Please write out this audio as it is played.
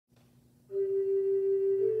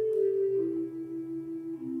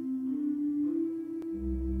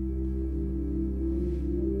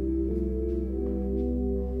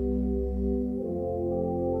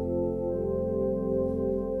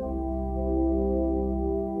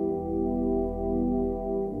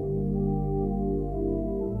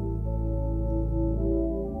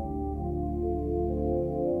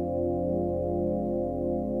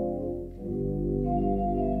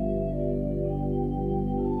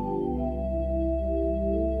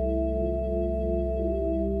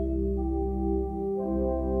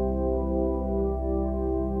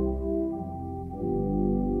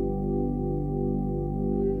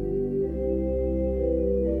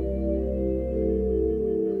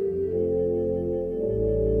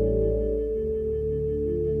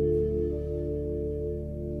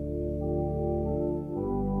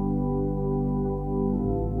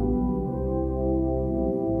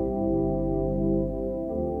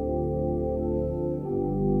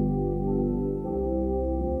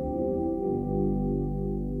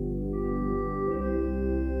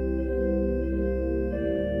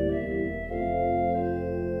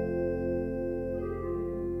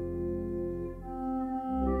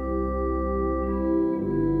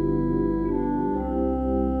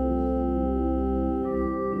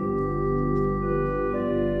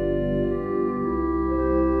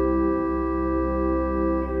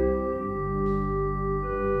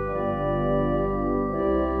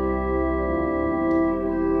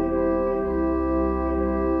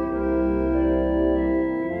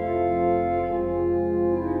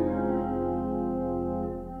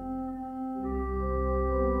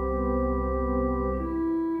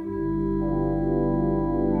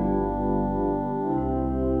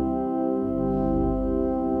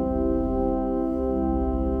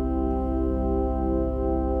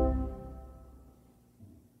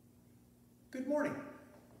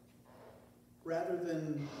rather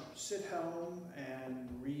than sit home and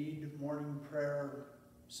read morning prayer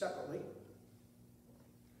separately,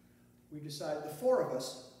 the four of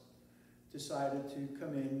us decided to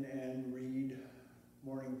come in and read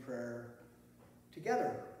morning prayer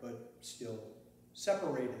together, but still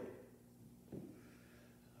separated.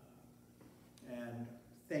 And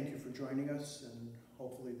thank you for joining us, and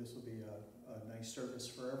hopefully this will be a nice service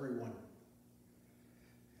for everyone.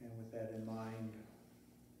 And with that in mind,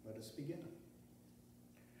 let us begin.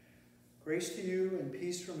 Grace to you and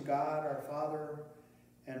peace from God our Father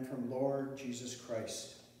and from Lord Jesus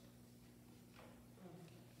Christ.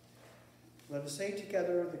 Let us say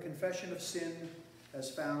together the confession of sin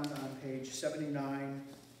as found on page 79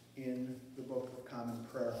 in the Book of Common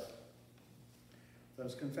Prayer. Let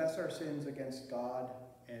us confess our sins against God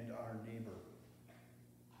and our neighbor.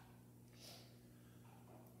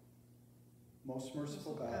 Most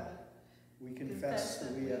merciful God, we confess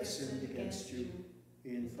that we have sinned against you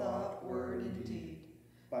in thought, word, and deed,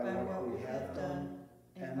 by what we have done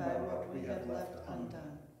and by what we have left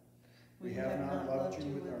undone. We have not loved you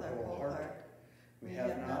with our whole heart. We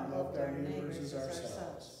have not loved our neighbors as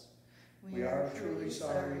ourselves. We are truly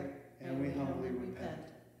sorry, and we humbly repent.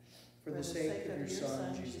 For the sake of your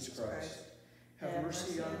Son, Jesus Christ, have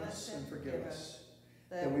mercy on us and forgive us,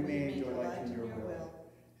 that we may delight in your will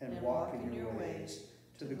and walk in your ways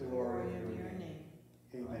to the glory of your name.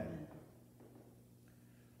 Amen.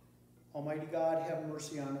 Almighty God, have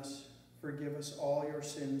mercy on us. Forgive us all your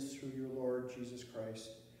sins through your Lord Jesus Christ.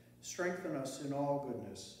 Strengthen us in all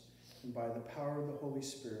goodness, and by the power of the Holy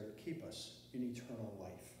Spirit, keep us in eternal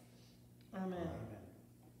life. Amen. Amen.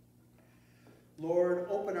 Lord,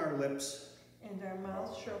 open our lips, and our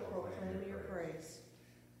mouths shall proclaim your praise.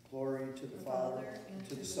 Glory to the Father, and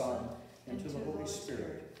to the Son, and to the Holy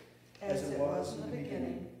Spirit, as it was in the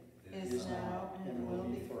beginning, is now, and will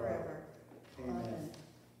be forever. Amen.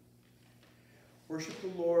 Worship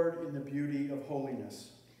the Lord in the beauty of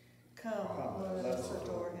holiness. Come, let us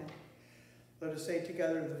adore him. Let us say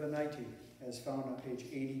together the Venite, as found on page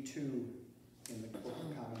 82 in the Book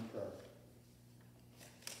of Common Prayer.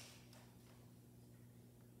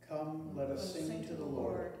 Come, let us sing to the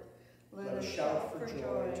Lord. Let us shout for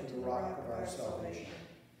joy to the rock of our salvation.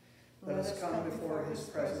 Let us come before his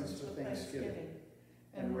presence with thanksgiving,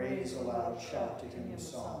 and raise a loud shout to him with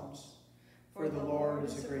psalms. For the Lord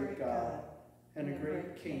is a great God, and a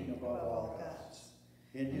great King above all gods.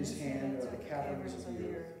 In his hand are the caverns of the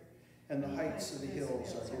earth, and the heights of the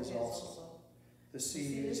hills are his also. The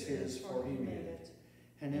sea is his, for he made it,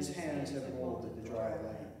 and his hands have molded the dry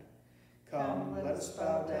land. Come, let us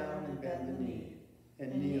bow down and bend the knee,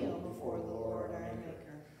 and kneel before the Lord our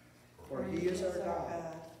Maker. For he is our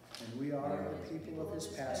God, and we are the people of his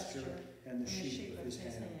pasture and the sheep of his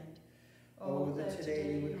hand. Oh, that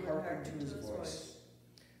today you would hearken to his voice.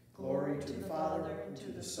 Glory to the Father, and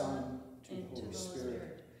to the Son, and to the Holy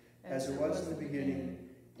Spirit, as it was in the beginning,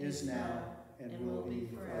 is now, and will be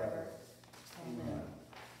forever. Amen.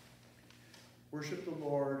 Worship the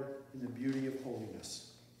Lord in the beauty of holiness.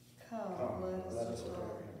 Come, let us adore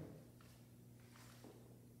him.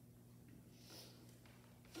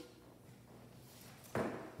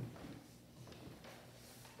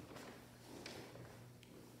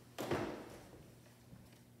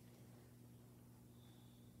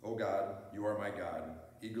 O God, you are my God.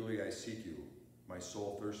 Eagerly I seek you. My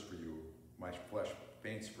soul thirsts for you. My flesh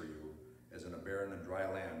faints for you, as in a barren and dry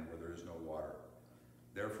land where there is no water.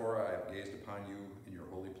 Therefore I have gazed upon you in your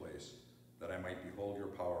holy place, that I might behold your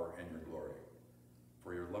power and your glory.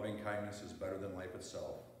 For your loving kindness is better than life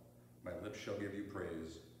itself. My lips shall give you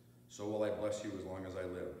praise. So will I bless you as long as I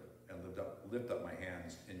live, and lift up my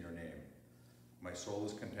hands in your name. My soul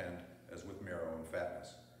is content as with marrow and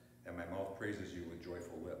fatness, and my mouth praises you with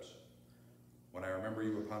joyful lips. When I remember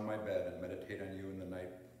you upon my bed and meditate on you in the night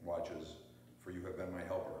watches, for you have been my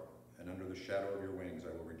helper, and under the shadow of your wings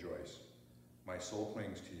I will rejoice. My soul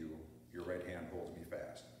clings to you, your right hand holds me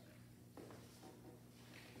fast.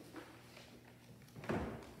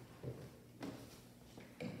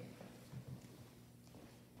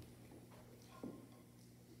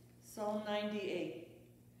 Psalm 98.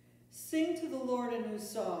 Sing to the Lord a new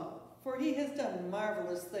song, for he has done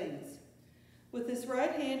marvelous things. With his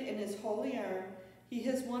right hand and his holy arm, he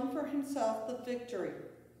has won for himself the victory.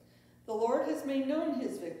 The Lord has made known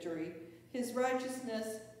his victory. His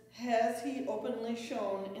righteousness has he openly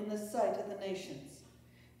shown in the sight of the nations.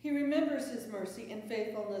 He remembers his mercy and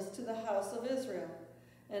faithfulness to the house of Israel,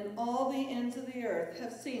 and all the ends of the earth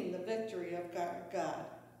have seen the victory of God.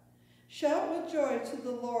 Shout with joy to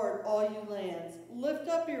the Lord, all you lands. Lift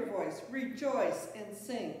up your voice, rejoice, and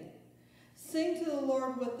sing. Sing to the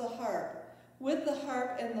Lord with the harp, with the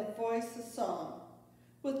harp and the voice of song,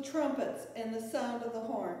 with trumpets and the sound of the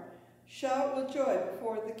horn. Shout with joy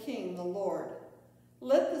before the King, the Lord.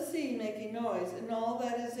 Let the sea make a noise and all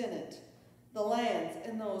that is in it, the lands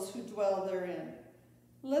and those who dwell therein.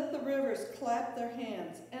 Let the rivers clap their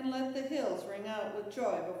hands, and let the hills ring out with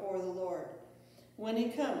joy before the Lord, when he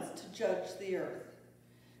comes to judge the earth.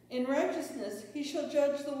 In righteousness he shall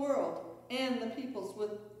judge the world and the peoples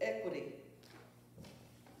with equity.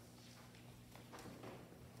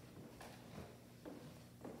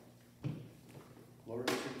 Glory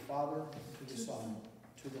to the Father, to the Son,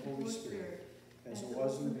 to the Holy Spirit, as it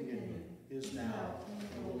was in the beginning, is now,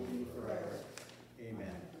 and will be forever.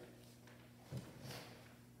 Amen.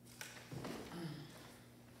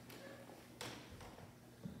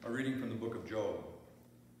 A reading from the book of Job.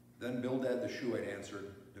 Then Bildad the Shuhite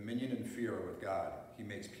answered, Dominion and fear are with God. He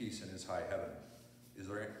makes peace in his high heaven. Is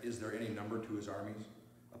there any number to his armies?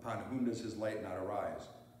 Upon whom does his light not arise?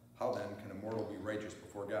 How then can a mortal be righteous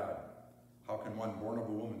before God? How can one born of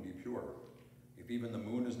a woman be pure? If even the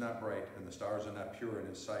moon is not bright and the stars are not pure in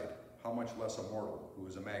his sight, how much less a mortal who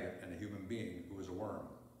is a maggot and a human being who is a worm?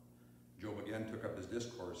 Job again took up his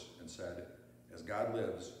discourse and said, As God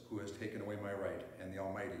lives, who has taken away my right, and the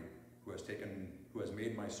Almighty, who has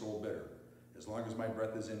made my soul bitter, as long as my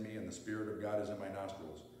breath is in me and the Spirit of God is in my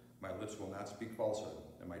nostrils, my lips will not speak falsehood,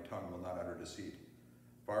 and my tongue will not utter deceit.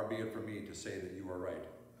 Far be it from me to say that you are right.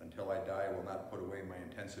 Until I die, I will not put away my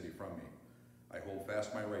intensity from me. I hold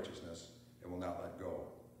fast my righteousness and will not let go.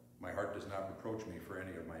 My heart does not reproach me for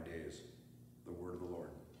any of my days. The word of the Lord.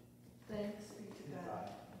 Thanks be to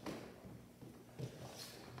God.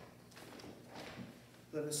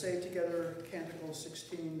 Let us say together Canticle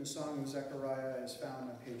 16, the Song of Zechariah, is found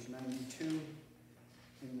on page 92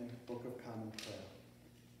 in the Book of Common Prayer.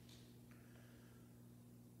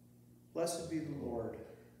 Blessed be the Lord,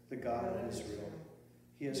 the God of Israel.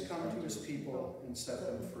 He has come to his people and set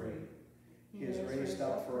them free. He has raised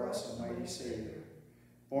up for us a mighty Savior,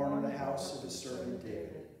 born in the house of his servant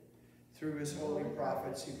David. Through his holy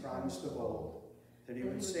prophets he promised of old that he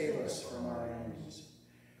would save us from our enemies,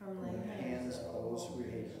 from the hands of those who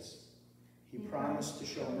hate us. He promised to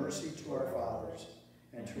show mercy to our fathers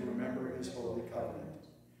and to remember his holy covenant.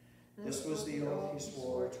 This was the oath he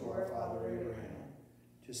swore to our father Abraham,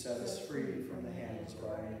 to set us free from the hands of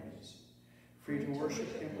our enemies, free to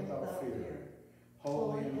worship him without fear,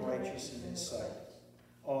 holy and righteous in his sight,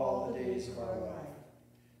 all the days of our life.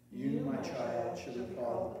 You, my child, should be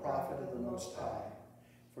called the prophet of the Most High,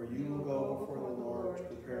 for you will go before the Lord to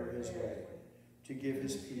prepare his way, to give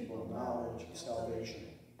his people knowledge of salvation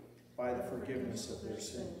by the forgiveness of their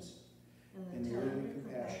sins. In the early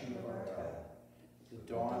compassion of our time, the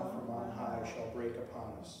dawn from on high shall break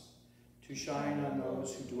upon us, to shine on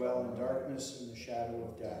those who dwell in darkness and the shadow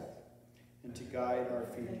of death, and to guide our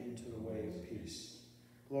feet into the way of peace.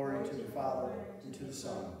 Glory to the Father, and to the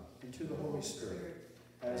Son, and to the Holy Spirit,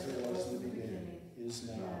 as it was in the beginning, is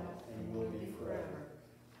now, and will be forever.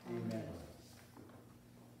 Amen.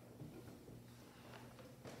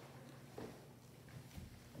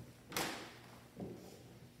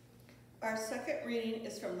 Our second reading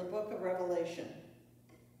is from the book of Revelation.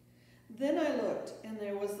 Then I looked, and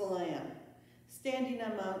there was the Lamb, standing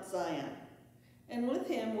on Mount Zion, and with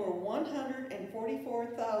him were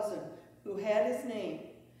 144,000 who had his name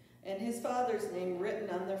and his Father's name written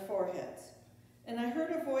on their foreheads. And I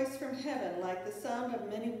heard a voice from heaven like the sound of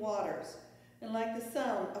many waters, and like the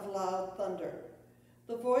sound of loud thunder.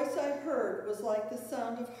 The voice I heard was like the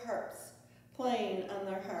sound of harps playing on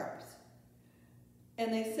their harps.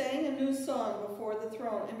 And they sang a new song before the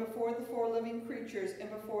throne, and before the four living creatures, and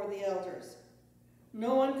before the elders.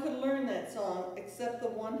 No one could learn that song except the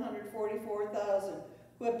 144,000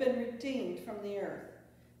 who have been redeemed from the earth.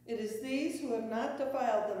 It is these who have not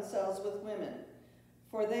defiled themselves with women,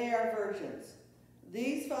 for they are virgins.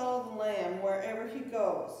 These follow the Lamb wherever he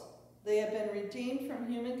goes. They have been redeemed from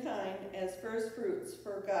humankind as first fruits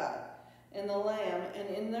for God and the Lamb, and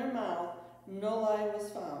in their mouth no lie was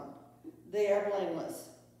found. They are blameless.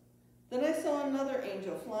 Then I saw another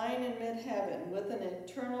angel flying in mid-heaven with an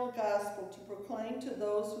eternal gospel to proclaim to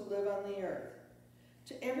those who live on the earth,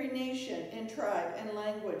 to every nation and tribe and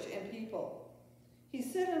language and people. He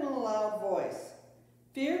said in a loud voice,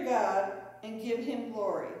 "Fear God and give him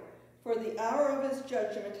glory, for the hour of his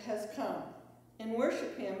judgment has come, and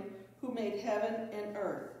worship him who made heaven and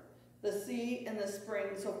earth, the sea and the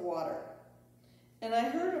springs of water." And I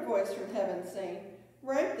heard a voice from heaven saying,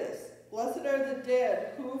 "Write this, blessed are the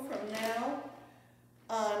dead who from now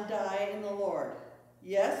on die in the Lord.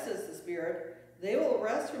 Yes," says the Spirit, "they will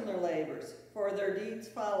rest from their labors, for their deeds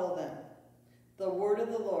follow them." The word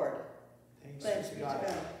of the Lord. Thanks be to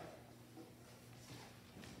God.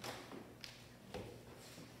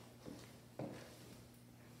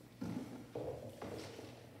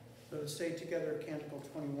 Let us say together Canticle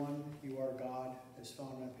 21, You Are God, as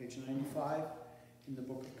found on page 95 in the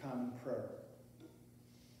Book of Common Prayer.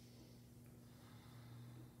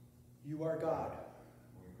 You are God.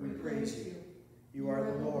 We praise you. You are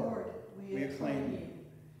the Lord. We acclaim you.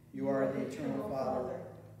 You are the eternal Father.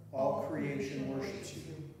 All creation worships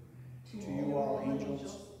you. To you all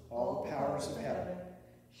angels, all the powers of heaven,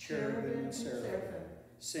 cherubim and seraphim,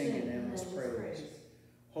 sing in endless praise.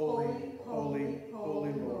 Holy, holy,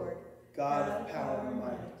 holy Lord, God of power and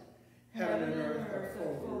might. Heaven and earth are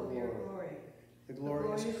full of your glory. The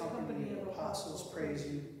glorious company of apostles praise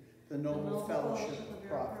you. The noble fellowship of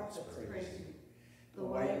prophets praise you. The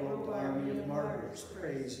white-robed army of martyrs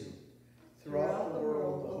praise you. Throughout the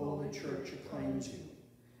world, the Holy Church acclaims you.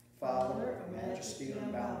 Father of majesty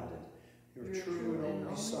unbounded, your true and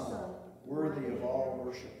only Son, worthy of all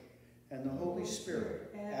worship, and the Holy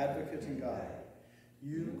Spirit, advocate and guide.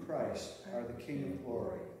 You, Christ, are the King of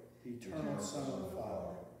glory, the eternal Son of the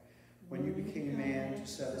Father. When you became man to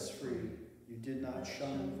set us free, you did not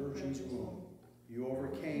shun the Virgin's womb. You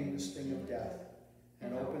overcame the sting of death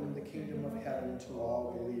and opened the kingdom of heaven to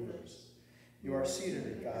all believers. You are seated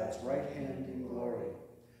at God's right hand in glory.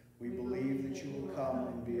 We believe that you will come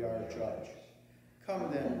and be our judge.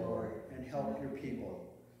 Come then, Lord, and help your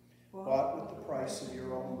people, bought with the price of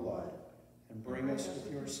your own blood, and bring us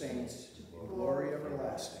with your saints to glory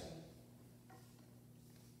everlasting.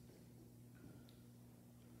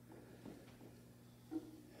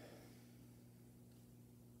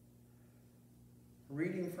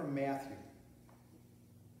 Reading from Matthew.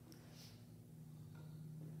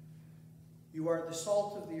 You are the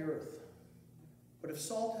salt of the earth. But if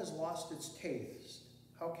salt has lost its taste,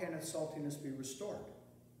 how can its saltiness be restored?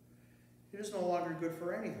 It is no longer good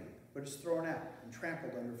for anything, but is thrown out and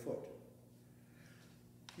trampled underfoot.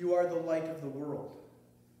 You are the light of the world.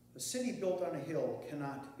 A city built on a hill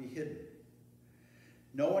cannot be hidden.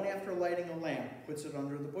 No one, after lighting a lamp, puts it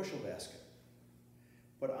under the bushel basket,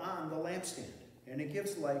 but on the lampstand, and it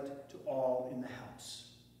gives light to all in the house.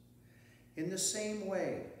 In the same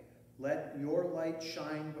way, let your light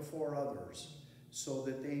shine before others, so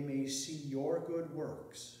that they may see your good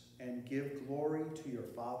works and give glory to your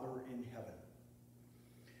Father in heaven.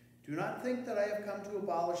 Do not think that I have come to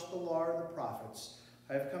abolish the law or the prophets.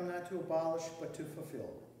 I have come not to abolish, but to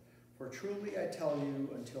fulfill. For truly I tell you,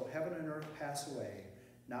 until heaven and earth pass away,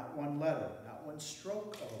 not one letter, not one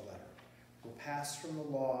stroke of a letter will pass from the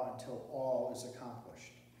law until all is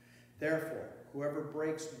accomplished. Therefore, whoever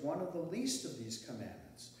breaks one of the least of these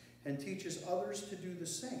commandments and teaches others to do the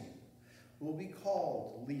same will be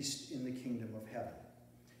called least in the kingdom of heaven.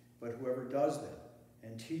 But whoever does them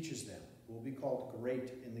and teaches them will be called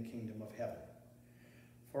great in the kingdom of heaven.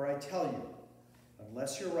 For I tell you,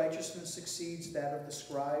 unless your righteousness exceeds that of the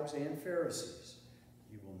scribes and Pharisees,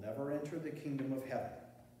 you will never enter the kingdom of heaven.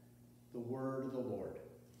 The word of the Lord.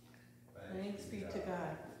 Thanks be to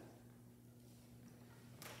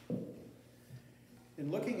God. In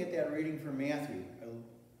looking at that reading from Matthew, I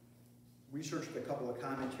researched a couple of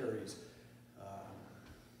commentaries,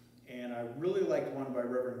 and I really liked one by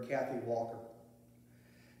Reverend Kathy Walker.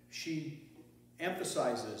 She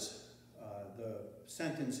emphasizes the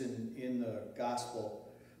sentence in the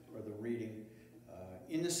gospel, or the reading,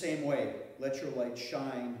 in the same way, let your light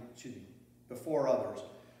shine before others,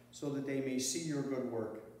 so that they may see your good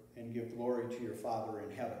work and give glory to your Father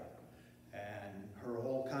in heaven. And her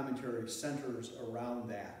whole commentary centers around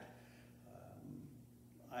that.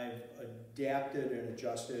 I've adapted and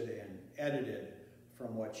adjusted and edited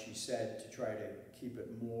from what she said to try to keep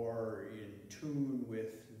it more in tune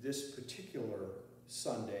with this particular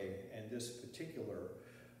Sunday and this particular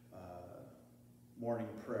morning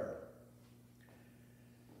prayer.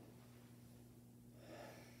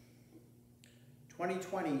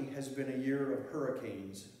 "2020 has been a year of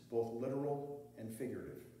hurricanes, both literal and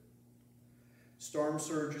figurative. Storm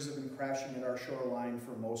surges have been crashing at our shoreline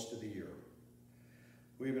for most of the year.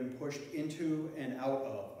 We've been pushed into and out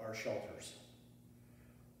of our shelters.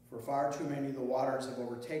 For far too many, the waters have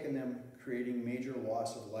overtaken them, creating major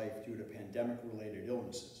loss of life due to pandemic-related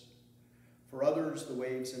illnesses. For others, the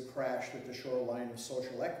waves have crashed at the shoreline of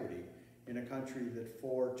social equity in a country that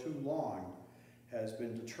for too long has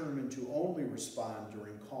been determined to only respond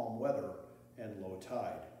during calm weather and low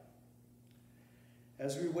tide.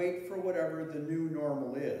 As we wait for whatever the new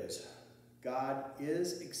normal is, God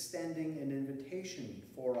is extending an invitation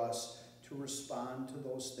for us to respond to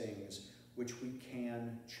those things which we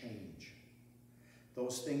can change,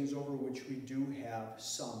 those things over which we do have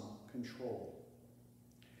some control.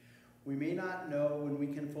 We may not know when we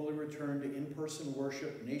can fully return to in-person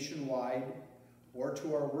worship nationwide or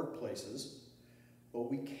to our workplaces, but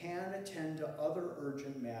we can attend to other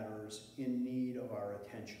urgent matters in need of our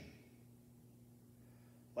attention.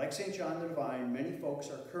 Like St. John the Divine, many folks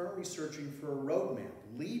are currently searching for a roadmap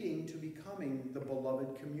leading to becoming the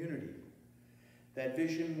beloved community. That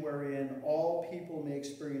vision wherein all people may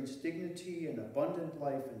experience dignity and abundant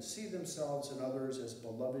life and see themselves and others as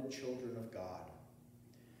beloved children of God.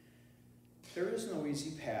 There is no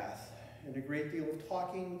easy path, and a great deal of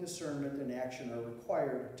talking, discernment, and action are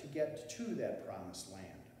required to get to that promised land.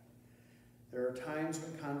 There are times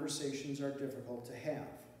when conversations are difficult to have.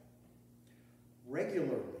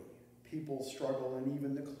 Regularly, people struggle in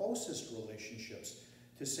even the closest relationships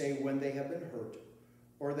to say when they have been hurt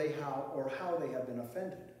or how they have been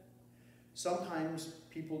offended. Sometimes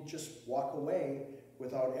people just walk away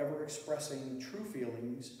without ever expressing true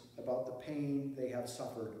feelings about the pain they have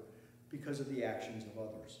suffered because of the actions of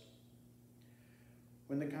others.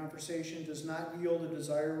 When the conversation does not yield a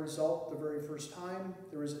desired result the very first time,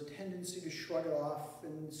 there is a tendency to shrug it off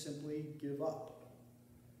and simply give up.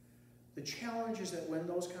 The challenge is that when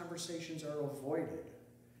those conversations are avoided,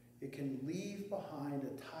 it can leave behind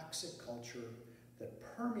a toxic culture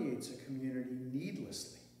that permeates a community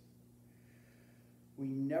needlessly. We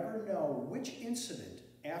never know which incident,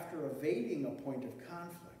 after evading a point of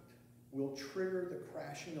conflict, will trigger the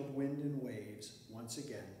crashing of wind and waves once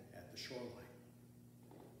again at the shoreline.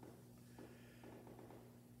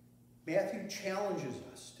 Matthew challenges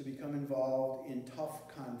us to become involved in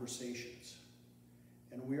tough conversations,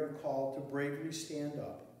 and we are called to bravely stand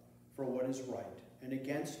up for what is right and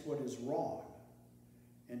against what is wrong,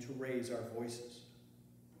 and to raise our voices.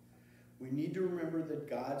 We need to remember that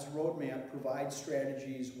God's roadmap provides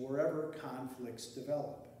strategies wherever conflicts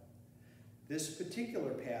develop. This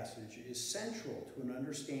particular passage is central to an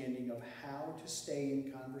understanding of how to stay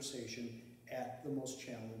in conversation at the most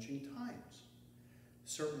challenging times.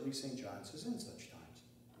 Certainly St. John's is in such times.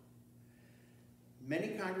 Many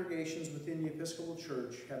congregations within the Episcopal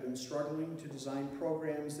Church have been struggling to design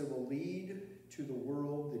programs that will lead to the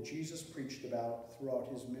world that Jesus preached about throughout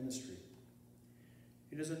his ministry.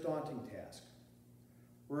 It is a daunting task.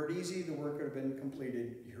 Were it easy, the work would have been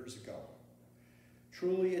completed years ago.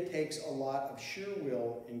 Truly, it takes a lot of sheer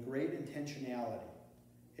will and great intentionality.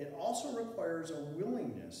 It also requires a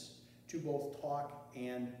willingness to both talk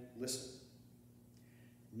and listen.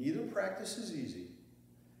 Neither practice is easy,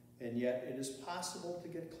 and yet it is possible to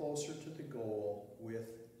get closer to the goal with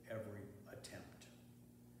every attempt.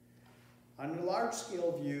 On a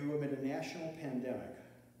large-scale view, amid a national pandemic,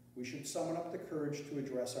 we should summon up the courage to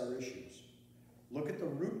address our issues, look at the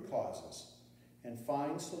root causes, and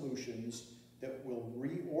find solutions that will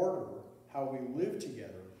reorder how we live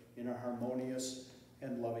together in a harmonious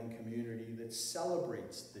and loving community that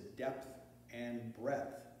celebrates the depth and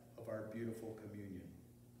breadth of our beautiful communion.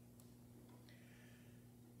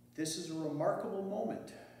 This is a remarkable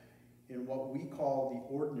moment in what we call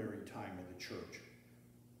the ordinary time of the church,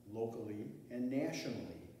 locally and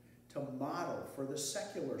nationally, to model for the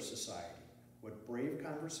secular society what brave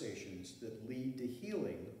conversations that lead to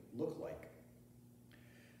healing look like.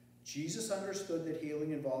 Jesus understood that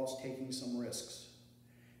healing involves taking some risks.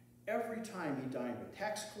 Every time he dined with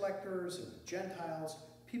tax collectors and with Gentiles,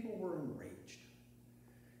 people were enraged.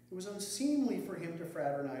 It was unseemly for him to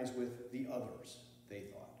fraternize with the others, they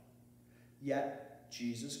thought. Yet,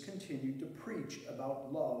 Jesus continued to preach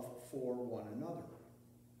about love for one another.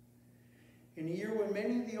 In a year when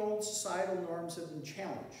many of the old societal norms have been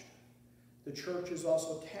challenged, the church is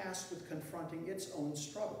also tasked with confronting its own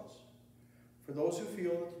struggles. For those who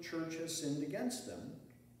feel that the church has sinned against them,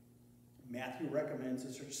 Matthew recommends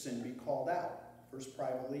that such sin be called out, first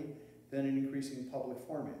privately, then in increasing public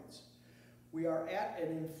formats. We are at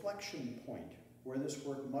an inflection point where this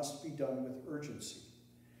work must be done with urgency.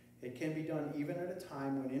 It can be done even at a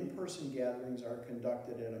time when in-person gatherings are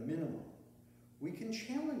conducted at a minimum. We can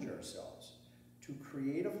challenge ourselves to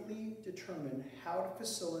creatively determine how to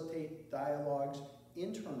facilitate dialogues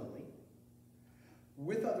internally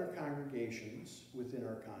with other congregations within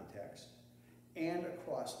our context and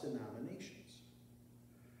across denominations.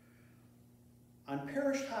 On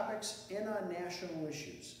parish topics and on national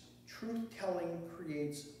issues, truth-telling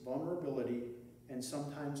creates vulnerability and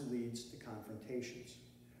sometimes leads to confrontations,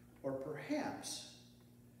 or perhaps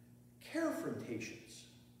carefrontations,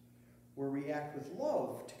 where we act with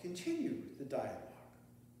love to continue the dialogue.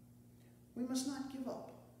 We must not give up.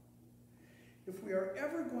 If we are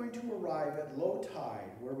ever going to arrive at low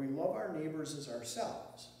tide where we love our neighbors as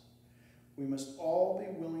ourselves, we must all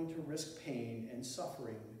be willing to risk pain and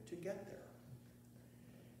suffering to get there.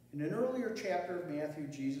 In an earlier chapter of Matthew,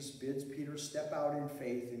 Jesus bids Peter step out in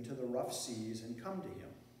faith into the rough seas and come to him.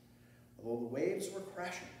 Although the waves were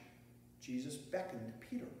crashing, Jesus beckoned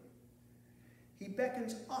Peter. He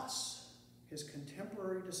beckons us, his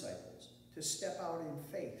contemporary disciples, to step out in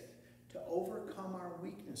faith, to overcome our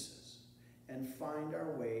weaknesses, and find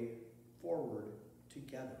our way forward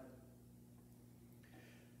together.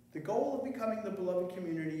 The goal of becoming the beloved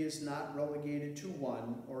community is not relegated to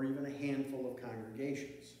one or even a handful of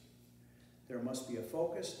congregations. There must be a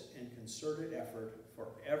focused and concerted effort for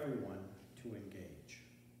everyone to engage.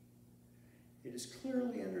 It is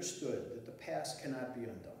clearly understood that the past cannot be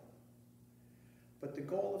undone. But the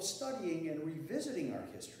goal of studying and revisiting our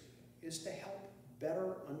history is to help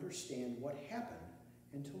better understand what happened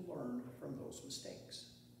and to learn from those mistakes.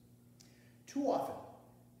 Too often,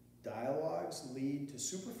 dialogues lead to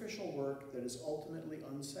superficial work that is ultimately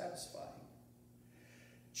unsatisfying.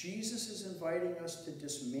 Jesus is inviting us to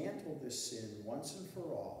dismantle this sin once and for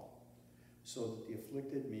all so that the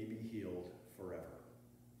afflicted may be healed forever.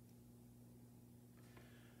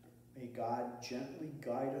 May God gently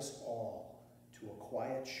guide us all to a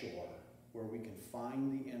quiet shore where we can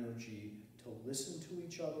find the energy to listen to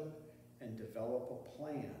each other and develop a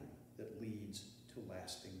plan that leads to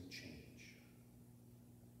lasting change.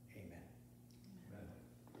 Amen.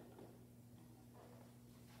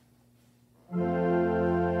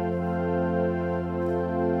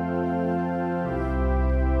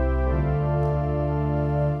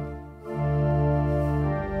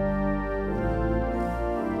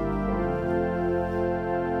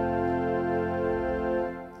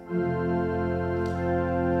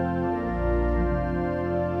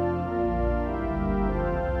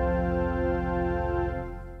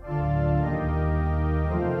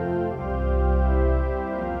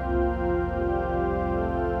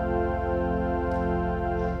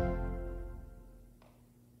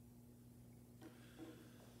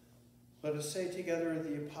 Let us say together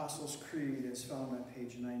the Apostles' Creed as found on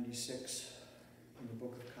page 96 in the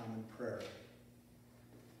Book of Common Prayer.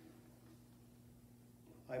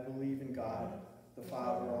 I believe in God, the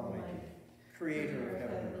Father Almighty, creator of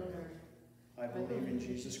heaven and earth. I believe in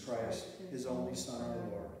Jesus Christ, his only Son, our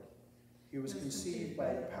Lord. He was conceived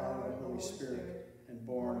by the power of the Holy Spirit and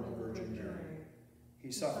born of the Virgin Mary.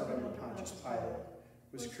 He suffered under Pontius Pilate,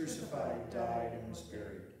 was crucified, died, and was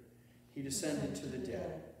buried. He descended to the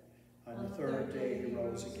dead. On the third day he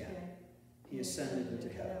rose again. He ascended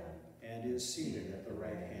into heaven and is seated at the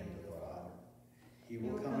right hand of the Father. He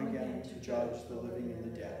will come again to judge the living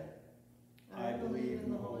and the dead. I believe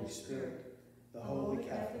in the Holy Spirit, the Holy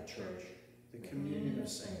Catholic Church, the communion of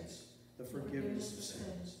saints, the forgiveness of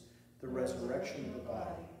sins, the resurrection of the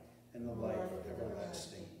body, and the life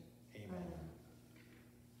everlasting. Amen.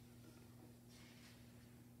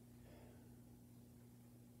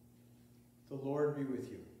 The Lord be with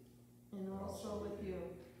you. And also with you.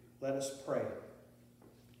 Let us pray.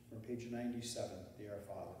 From page 97, the Our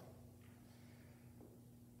Father.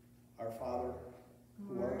 Our Father,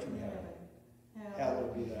 who art in heaven,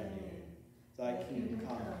 hallowed be thy name. Thy kingdom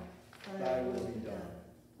come, thy will be done,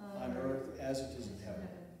 on earth as it is in heaven.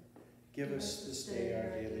 Give us this day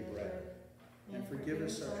our daily bread, and forgive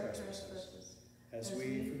us our trespasses, as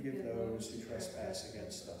we forgive those who trespass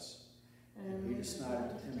against us. And lead us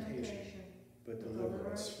not into temptation, but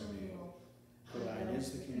deliver us from evil. For thine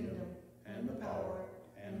is the kingdom, and the power,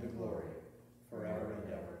 and the glory, forever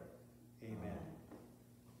and ever. Amen.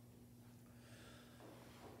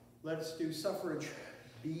 Let us do suffrage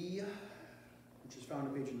B, which is found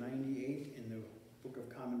on page 98 in the Book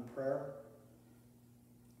of Common Prayer.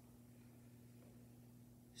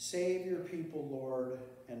 Save your people, Lord,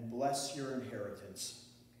 and bless your inheritance.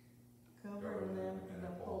 Govern them and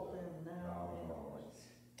uphold them now and always.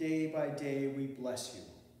 Day by day we bless you.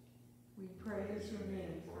 We praise your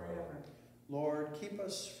name forever. Lord, keep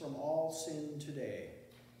us from all sin today.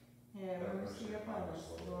 Have mercy upon us,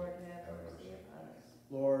 Lord, have mercy upon us.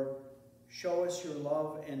 Lord, show us your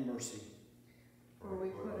love and mercy. For we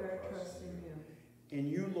put our trust in you. In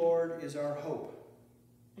you, Lord, is our hope.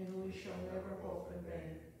 And we shall never hope in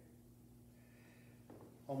vain.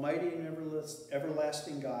 Almighty and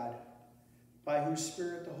everlasting God, by whose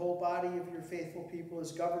Spirit the whole body of your faithful people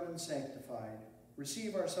is governed and sanctified,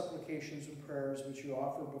 receive our supplications and prayers which you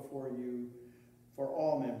offer before you for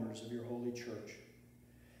all members of your holy church,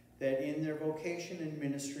 that in their vocation and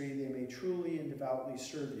ministry they may truly and devoutly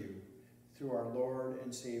serve you through our Lord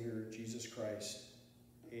and Savior, Jesus Christ.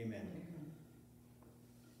 Amen.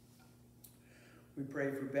 We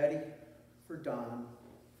pray for Betty, for Don,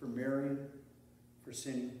 for Marion, for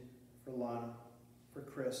Cindy, for Lana, for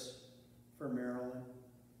Chris, for Marilyn,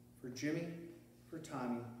 Jimmy, for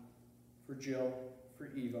Tommy, for Jill, for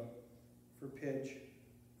Eva, for Pidge,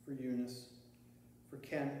 for Eunice, for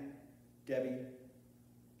Ken, Debbie,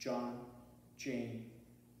 John, Jane,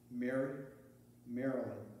 Mary,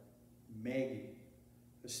 Marilyn, Maggie,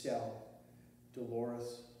 Estelle,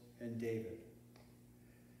 Dolores, and David.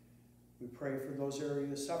 We pray for those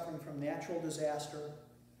areas suffering from natural disaster,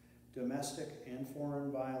 domestic and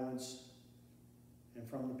foreign violence, and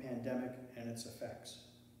from the pandemic and its effects.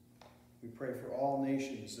 We pray for all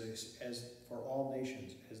nations as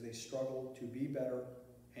they struggle to be better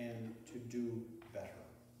and to do better.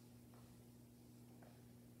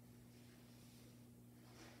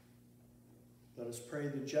 Let us pray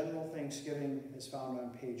the general thanksgiving is found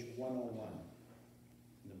on page 101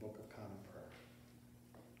 in the Book of Common Prayer.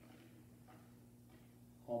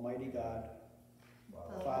 Almighty God,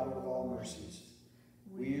 Father of all mercies,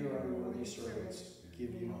 we, your unworthy servants,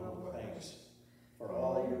 give you humble thanks for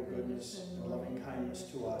all your goodness and loving kindness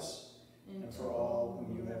to us and for all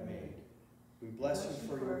whom you have made. We bless you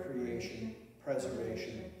for your creation,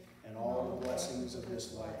 preservation, and all the blessings of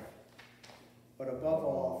this life, but above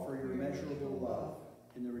all for your immeasurable love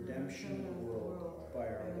in the redemption of the world by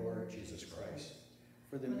our Lord Jesus Christ,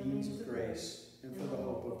 for the means of grace and for the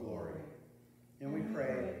hope of glory. And we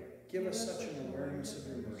pray, give us such an awareness of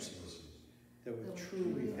your mercies, that with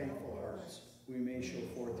truly thankful hearts we may show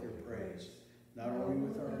forth your praise, not only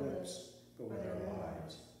with our lips, but with our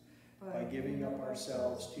lives, by giving up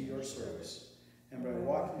ourselves to your service, and by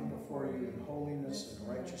walking before you in holiness and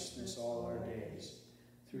righteousness all our days,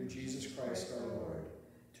 through Jesus Christ our Lord,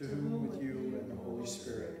 to whom with you and the Holy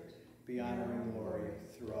Spirit be honor and glory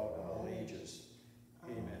throughout all ages.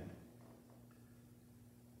 Amen.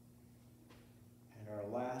 And our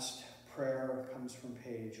last prayer comes from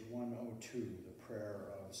page 102, the prayer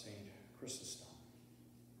of St. Chrysostom.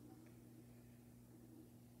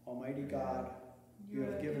 Almighty God, you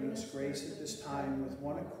have given us grace at this time with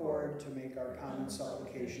one accord to make our common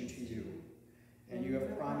supplication to you. And you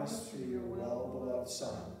have promised through your well-beloved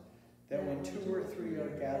Son that when 2 or 3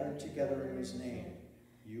 are gathered together in his name,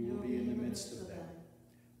 you will be in the midst of them.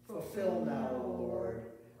 Fulfill now, O Lord,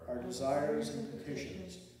 our desires and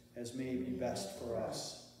petitions as may be best for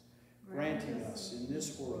us, granting us in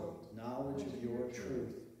this world knowledge of your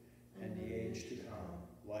truth and the age to come,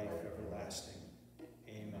 life everlasting.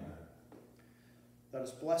 Amen. Let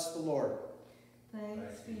us bless the Lord.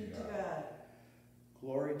 Thanks be to God.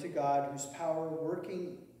 Glory to God, whose power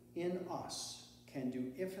working in us can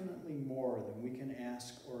do infinitely more than we can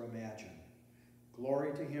ask or imagine.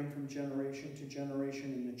 Glory to him from generation to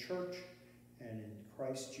generation in the church and in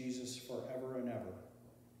Christ Jesus forever and ever.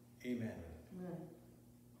 Amen. Amen.